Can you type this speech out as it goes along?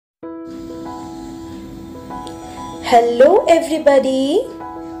Hello everybody.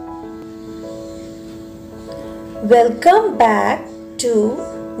 Welcome back to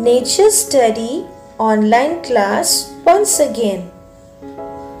Nature Study online class once again.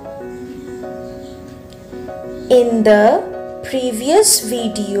 In the previous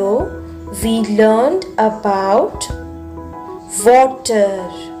video, we learned about water,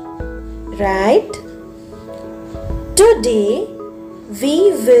 right? Today,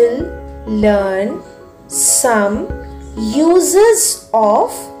 we will learn some uses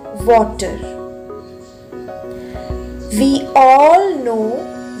of water. We all know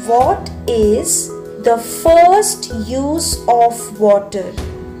what is the first use of water.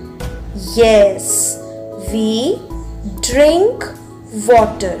 Yes, we drink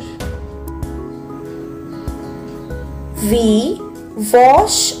water. We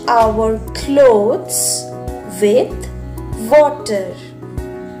wash our clothes with water.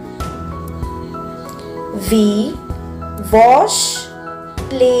 We wash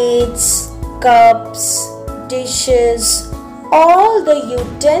plates, cups, dishes, all the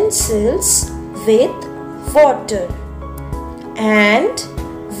utensils with water. And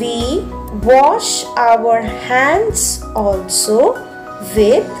we wash our hands also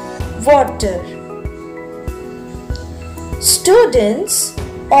with water. Students,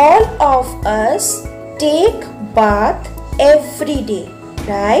 all of us take bath every day,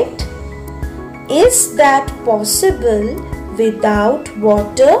 right? Is that possible without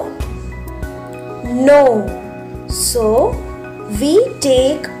water? No. So, we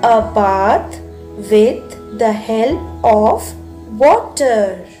take a bath with the help of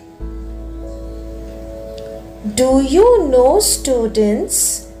water. Do you know,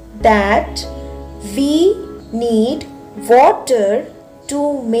 students, that we need water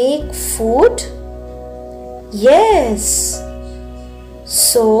to make food? Yes.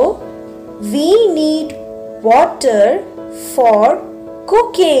 So, we need water for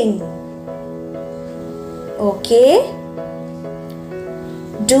cooking. Okay?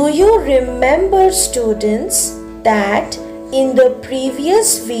 Do you remember, students, that in the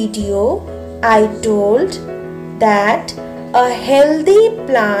previous video I told that a healthy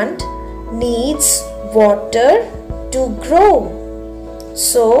plant needs water to grow.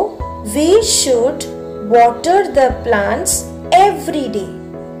 So, we should water the plants every day.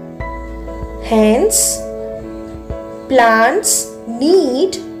 Hence, plants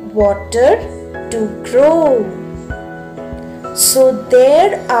need water to grow. So,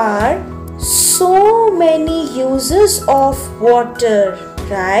 there are so many uses of water,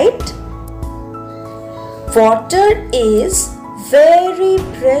 right? Water is very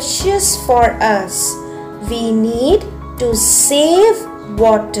precious for us. We need to save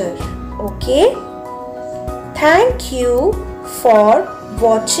water, okay? Thank you for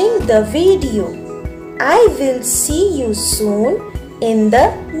watching the video. I will see you soon in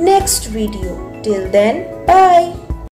the next video. Till then, bye.